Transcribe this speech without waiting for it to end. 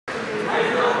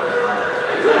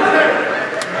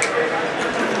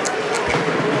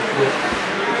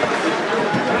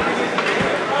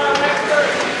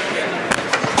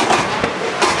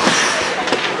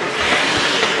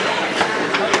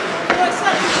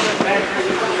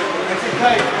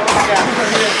Got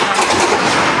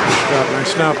my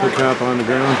snapper cap on the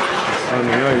ground, on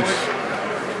the ice.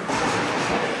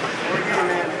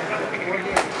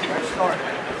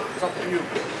 It's up to you.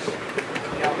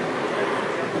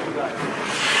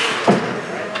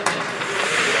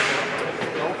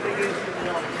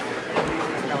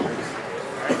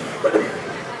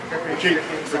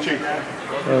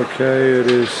 Okay, it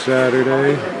is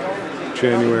Saturday,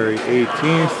 January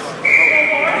 18th.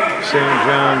 St.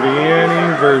 John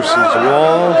Vianney versus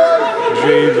Wall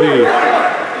JV.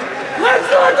 Let's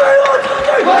go!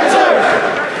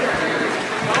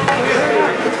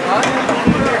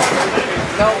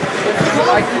 No,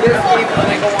 like this game when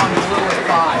they go on the blue at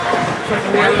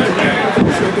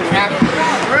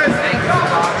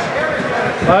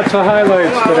 5. Lots of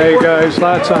highlights today, guys.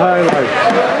 Lots of highlights.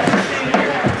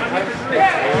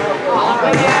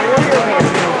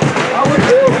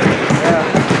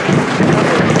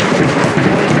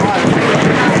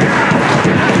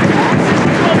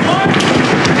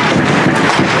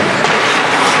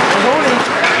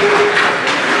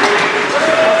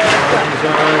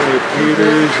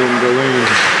 Peters and Delaney.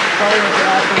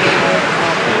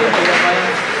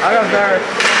 I got Barrett.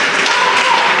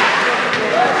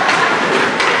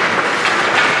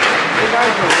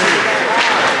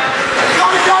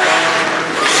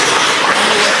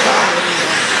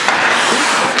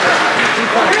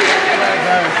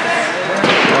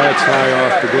 That's high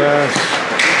off the glass.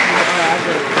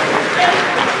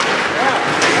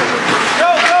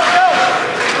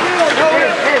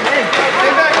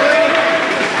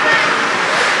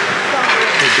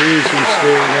 Breezy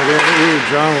staying it in. Ooh,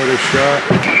 John with a shot.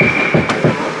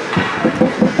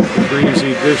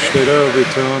 Breezy dished it over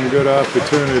to him. Good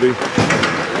opportunity.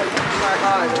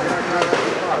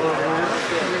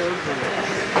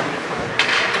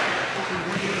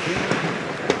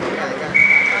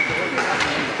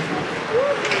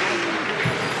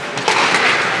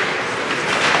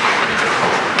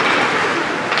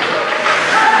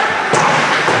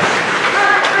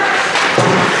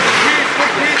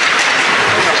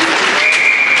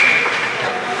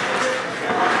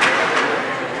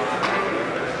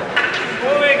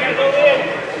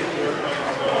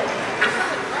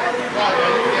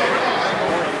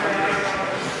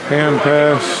 Hand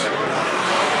pass.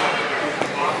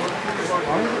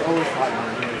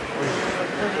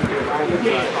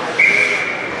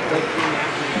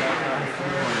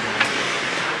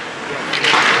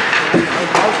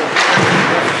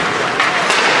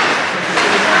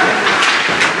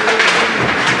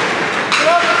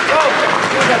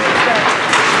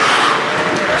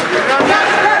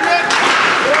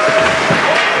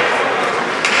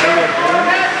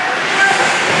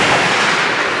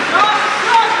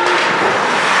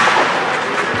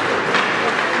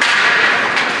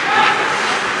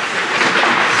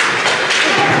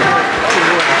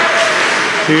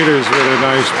 Peters with a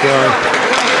nice play.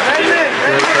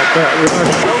 Got that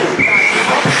rush.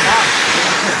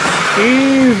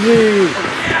 Easy.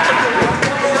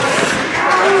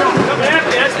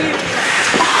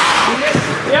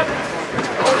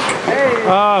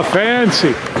 Ah,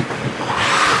 fancy.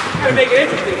 Gonna make it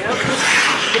interesting, you know?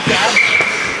 Good job.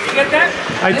 You get that?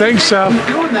 I think so.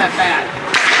 Doing that bad.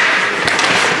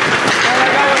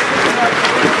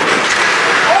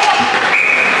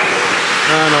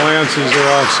 And the Lancers are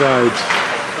offsides.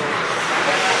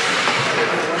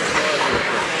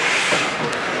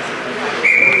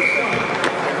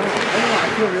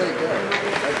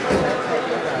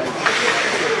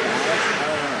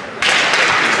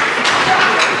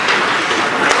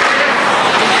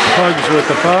 Pugs with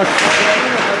the puck.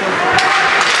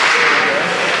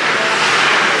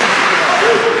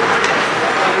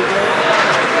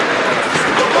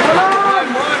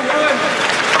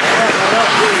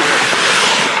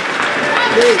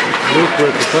 Luke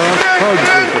with the puck, Pugs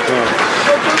with the puck.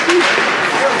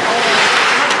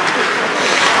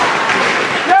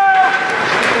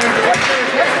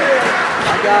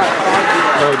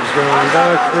 Pugs going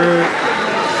back for it.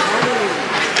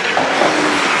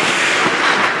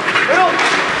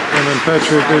 And then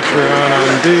Petrovic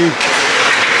on D.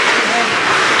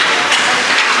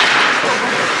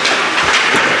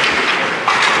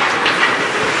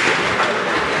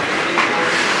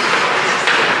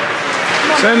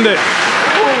 Send it.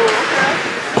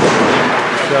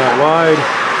 Shot wide.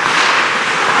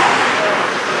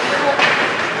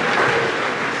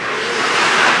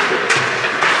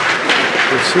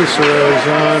 The Cicero's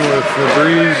on with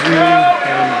Fabrizi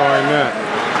and Barnett.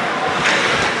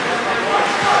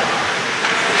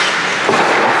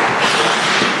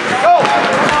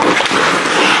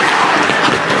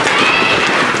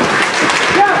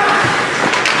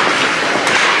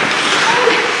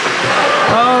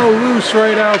 loose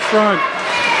right out front.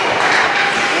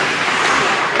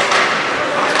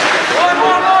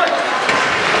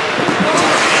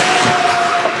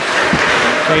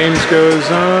 Haynes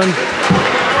goes on.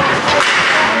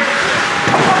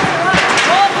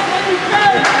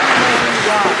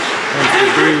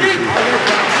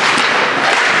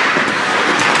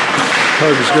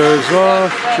 Hugs goes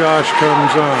off. Josh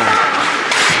comes on.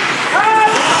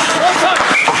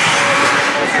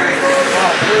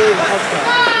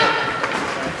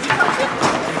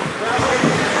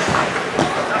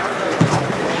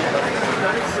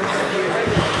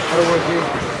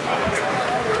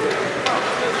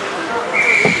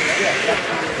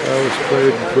 That was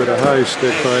played with a high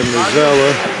stick by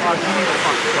Mazzella.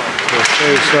 So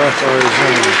face off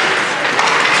Arizona.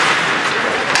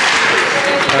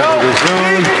 Out of the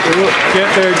zone. Ooh, get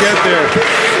there, get there.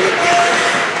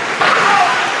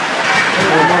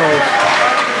 Almost.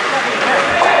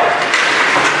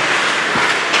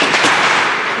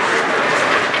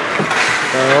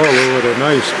 Viola with a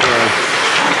nice play.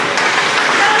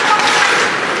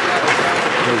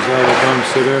 Mazzella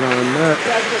dumps it in on net.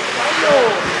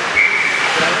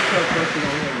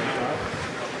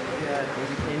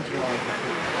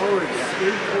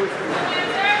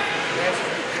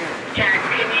 Jack,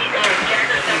 can you check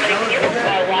or somebody can give a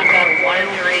call, walk up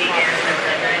 1-3 and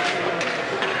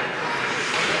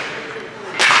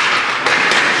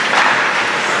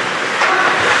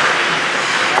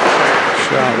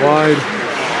Shot wide.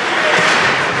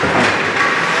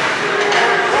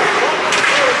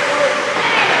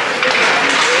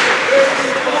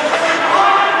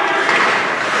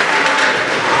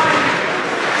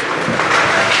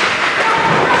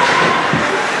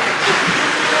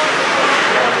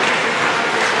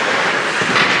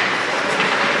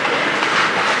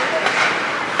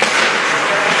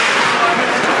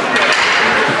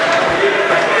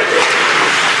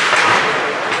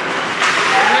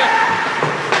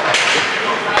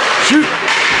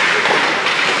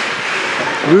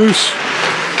 Loose.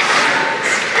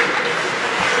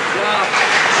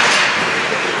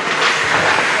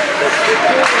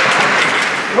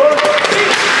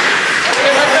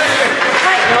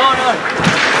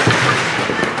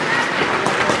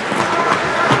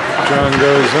 John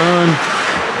goes on.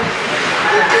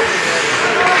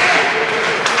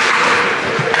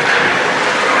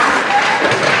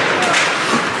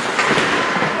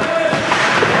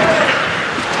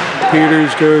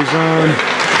 Peters goes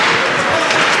on.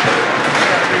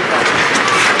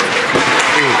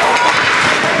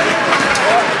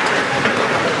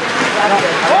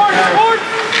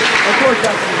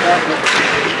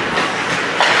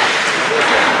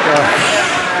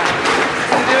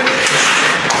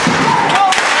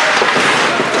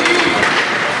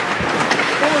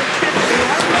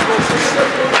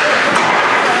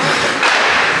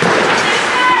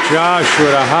 Josh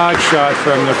with a hot shot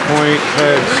from the point,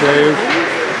 head save.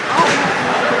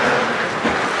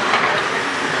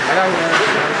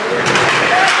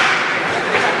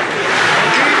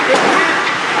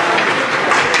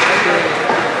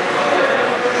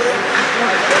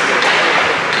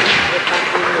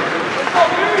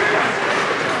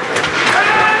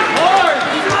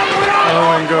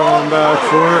 Owen going back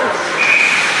for it.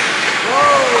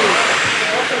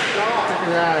 Look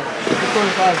at that.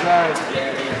 25 guys.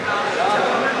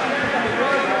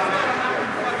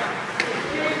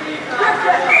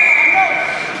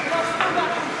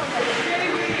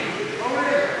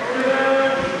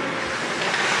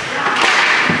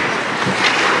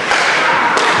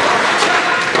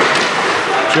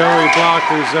 Joey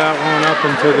blockers that one up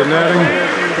into the netting.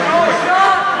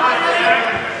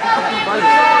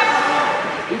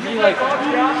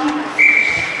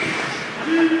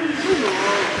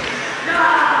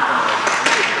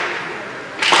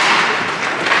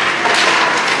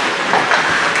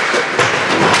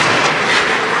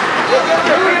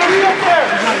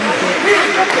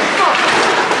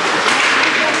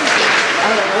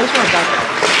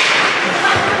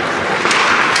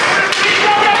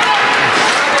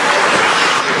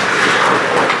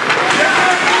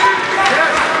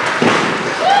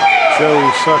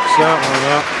 Joey sucks that one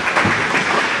up.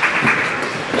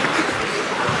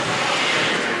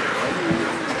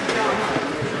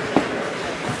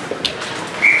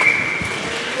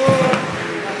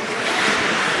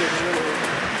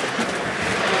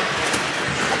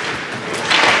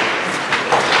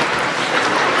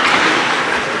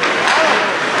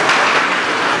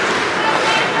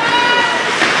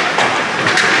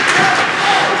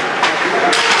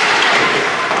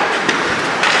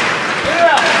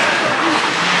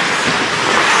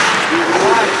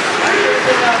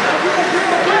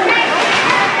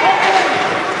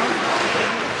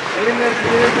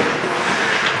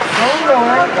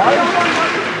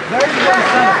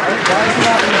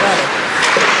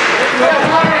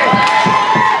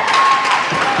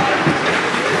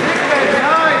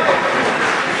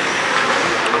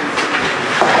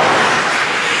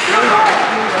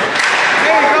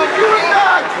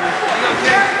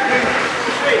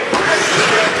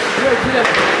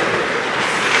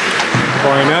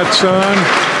 nets on.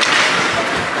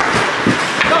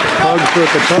 Pugs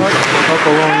with the puck, up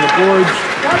along the boards.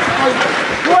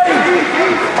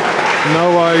 No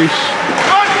ice.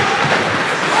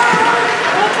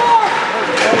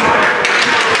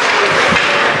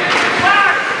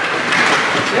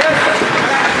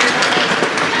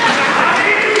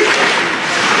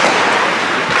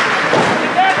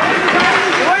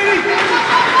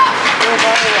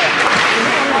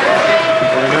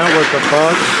 Going out with the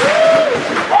puck.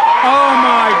 Oh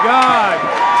my God!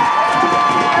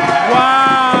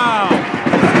 Wow!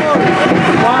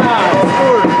 Wow!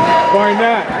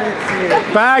 Barnett.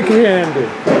 Backhanded.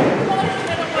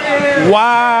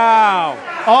 Wow!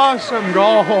 Awesome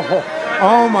goal.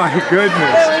 Oh my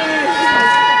goodness.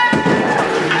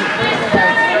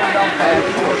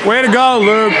 Way to go,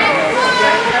 Luke. I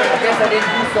guess I didn't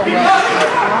do so well.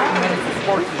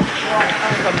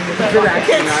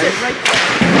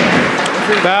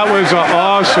 That was an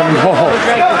awesome goal.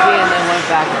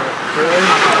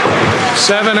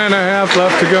 7.5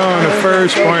 left to go in the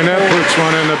first. Barnett puts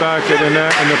one in the back of the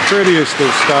net in the prettiest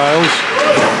of styles.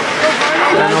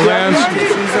 And the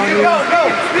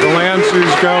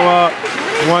Lancers go up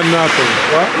 1-0. What?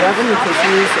 Do you have any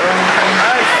tissues or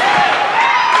anything?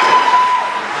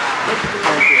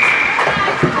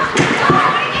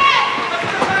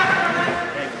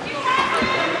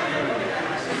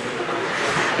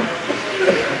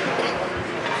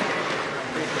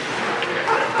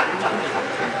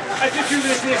 I did 2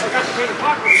 minutes in, I forgot to pay the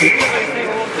pocket. It feels like it's taking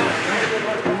a long time.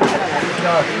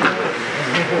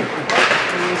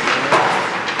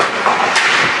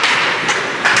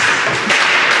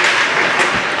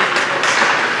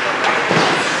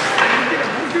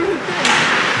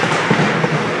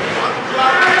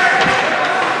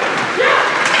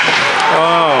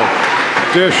 Oh,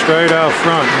 dish straight out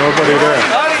front, nobody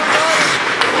there.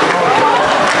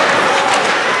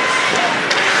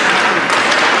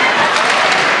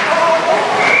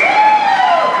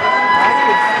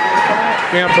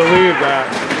 Can't believe that.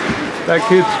 That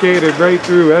kid skated right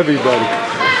through everybody.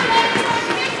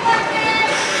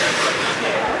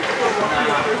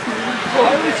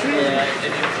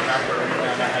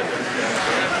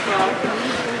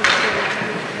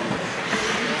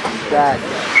 Dad,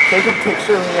 take a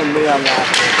picture of me and me on that.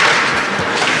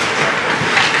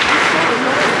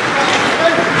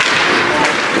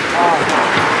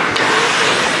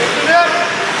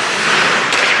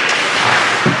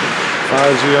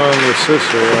 Ozzy on the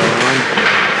sister on.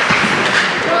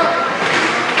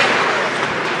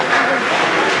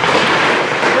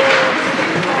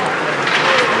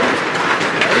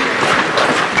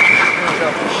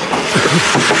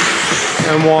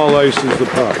 And Wall ices the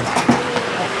puck.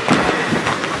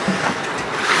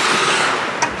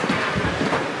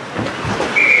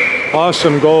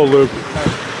 Awesome goal, Luke.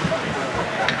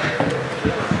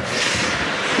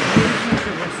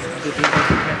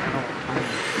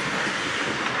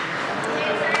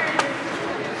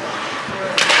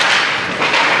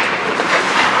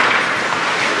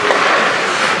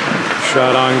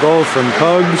 Shot on goal from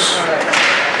Pugs.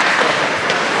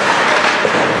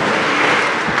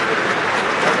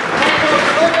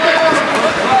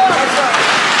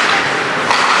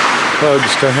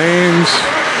 Pugs to Haynes.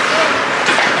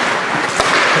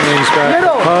 Haynes back to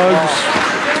Pugs.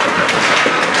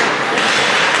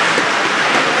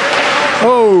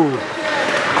 Oh!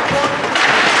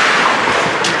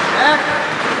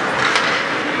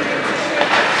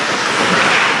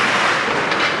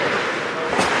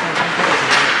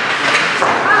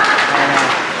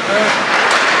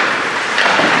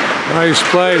 Nice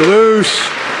play, loose.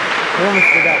 I almost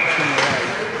forgot to turn the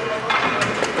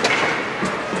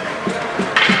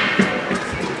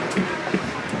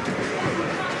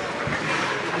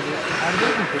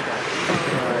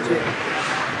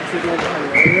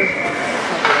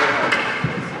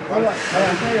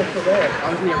light. I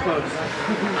was near close.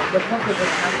 The pump is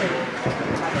just happening.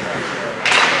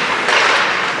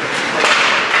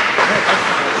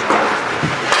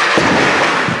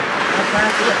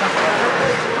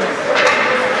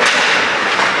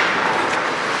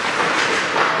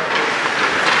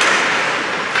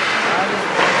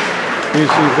 You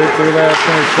see Victor last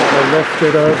night trying to lift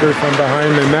it over from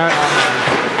behind the net.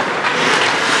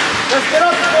 Let's get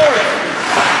up the board.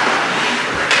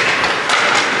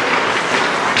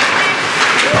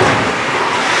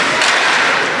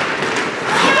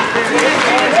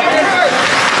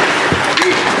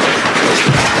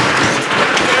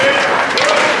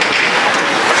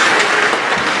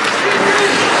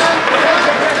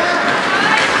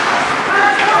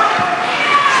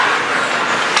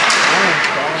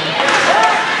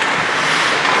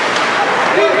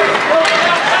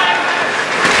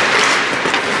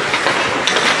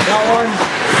 Got one.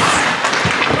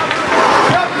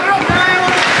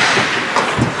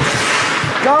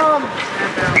 Come.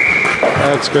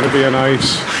 That's going to be a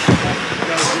nice.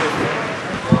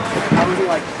 How was it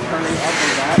like turning up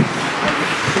and back?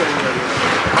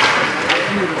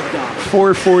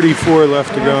 4:44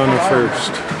 left to go in the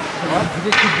first. What?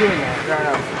 You just keep doing that. Fair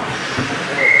enough.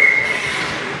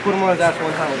 Put him on his ass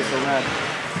one time, we'll get so mad.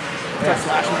 Start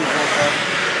slashing people like that.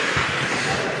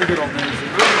 Good old days.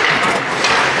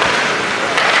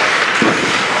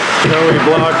 Joey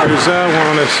blockers that one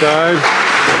on his side.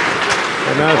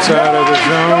 And that's out of the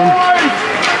zone.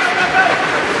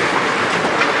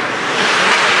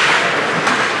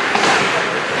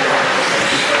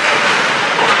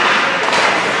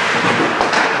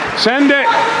 Send it.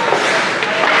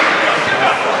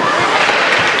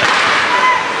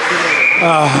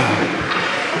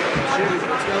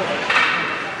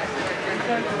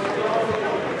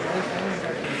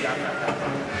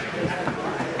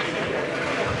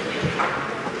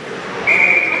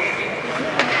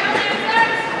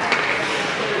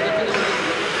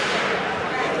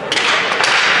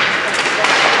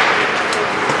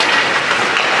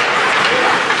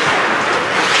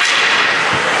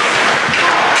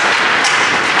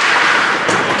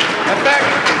 Get back.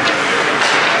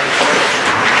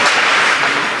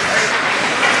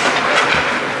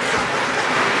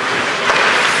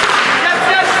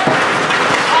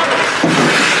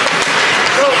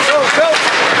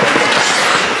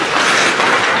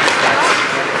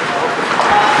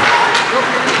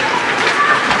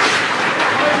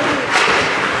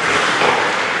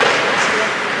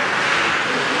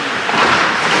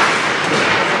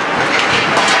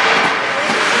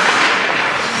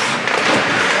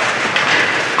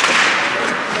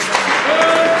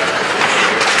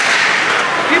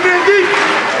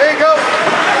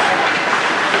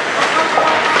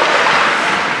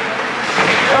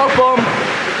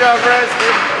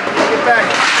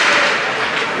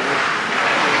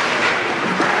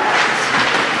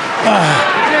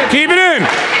 Keep it in.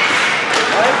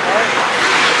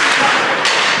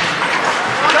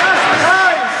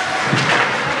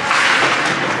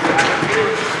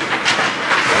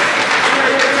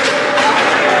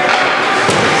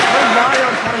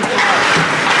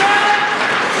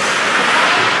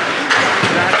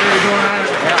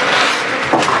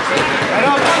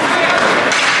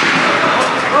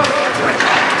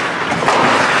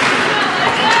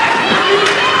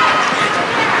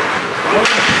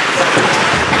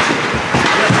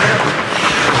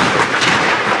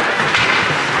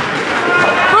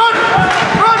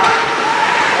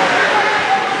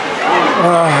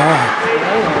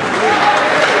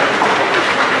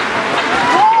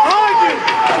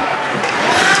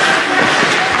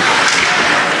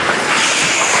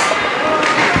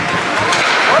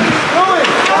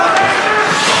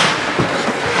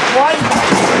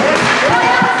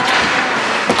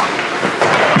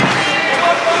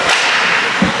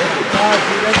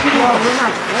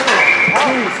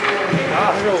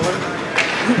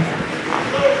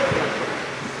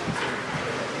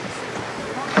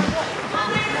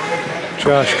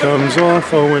 Josh comes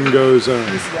off, Owen goes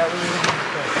on.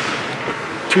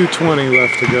 2:20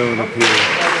 left to go in the period.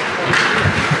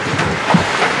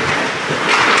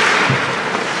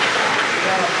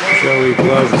 Joey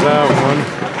gloves that one.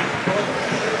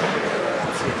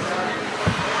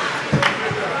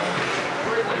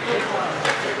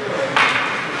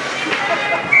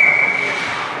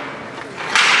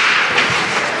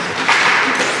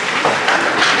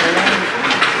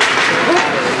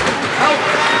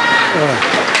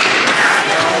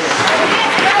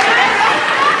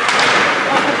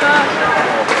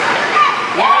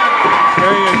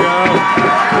 There you go.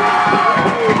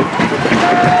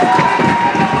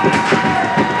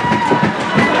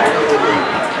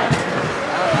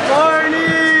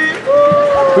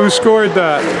 Who scored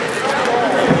that?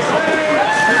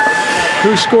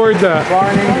 Who scored that?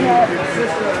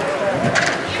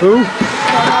 Who?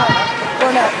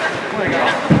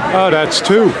 Oh, that's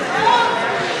 2.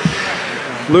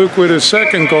 Luke with his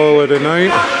second goal of the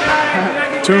night.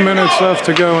 2 minutes left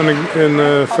to go in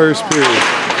the first period.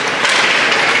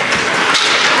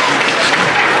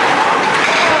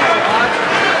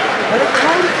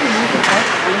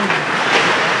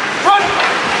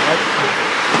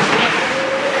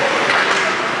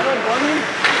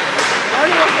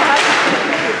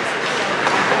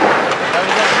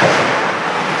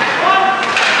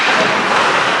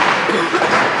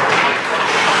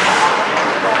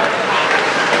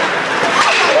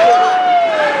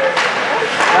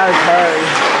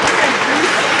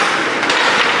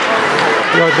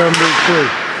 What number is 2?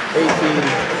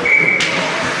 18.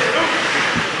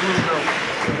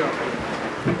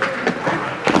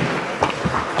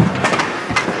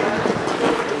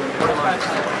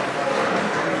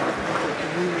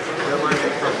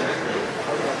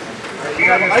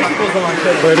 Icicles on,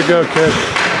 kid. Way to go, kid.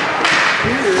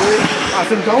 That's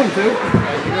him going too.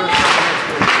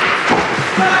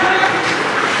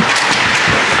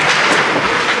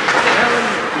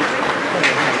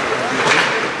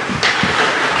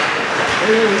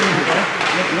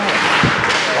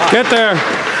 Get there.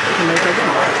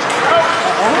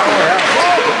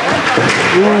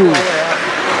 Ooh.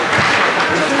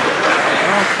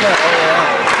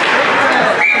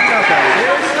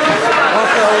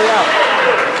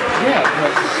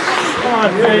 Come on,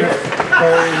 Dave.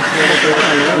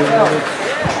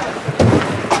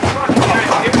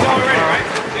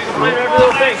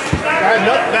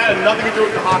 That had nothing to do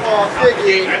with the hot ball.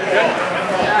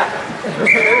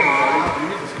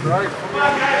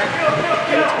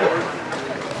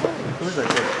 Who's that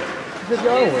kid? He's a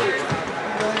yellow one.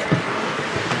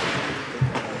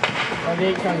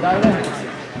 Okay, come down there.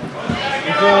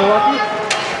 You feeling lucky?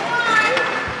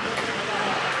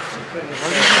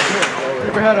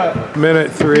 Ever had a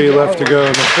Minute 3 left to go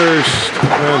in the first.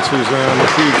 Answers on the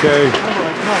PK.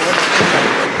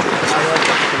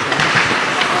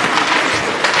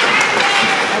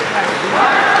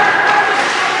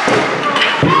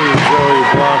 Joey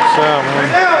blocks that one.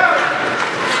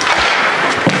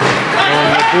 On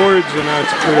the boards, and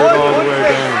that's cleared all the way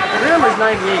down. If your number's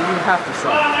 98, you have to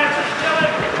suck.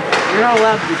 You're not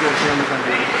allowed to be good if your number's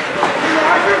 98.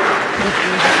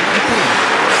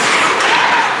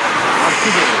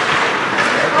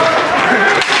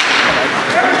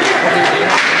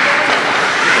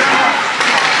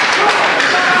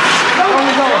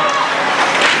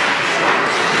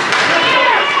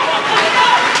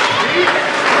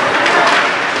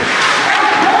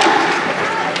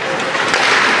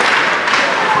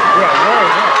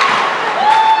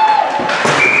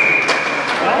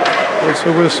 What's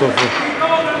the whistle for?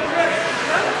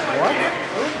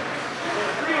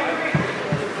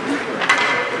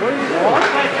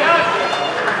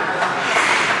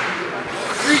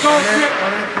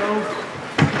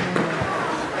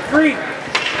 Three.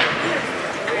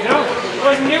 No, it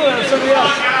wasn't you, it was somebody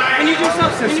else. Can you do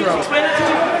something? Can you explain it to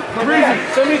me? The reason.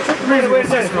 Somebody took the reason. Wait a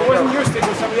second. If it wasn't your stick, it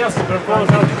was somebody else's, but I'm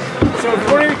calling it out. So if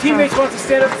one of your teammates wants to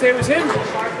stand up and say it was him,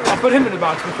 I'll put him in the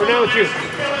box, but for now it's you.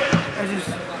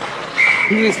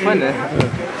 He didn't explain that.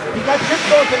 He got tripped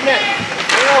going to the net.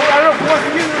 I don't know if it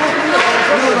wasn't you,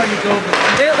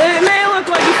 It may look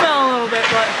like you fell a little bit,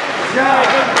 but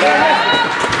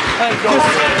like just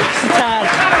a tad.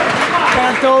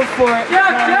 Kind of dove for it.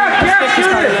 Yeah,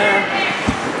 shoot it.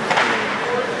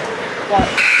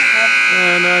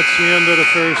 And that's the end of the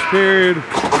first period.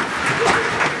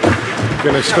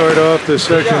 Gonna start off the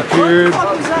second period.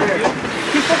 What the fuck was that?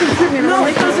 He fucking tripped me. No,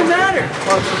 it doesn't matter.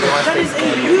 That is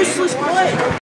a useless play.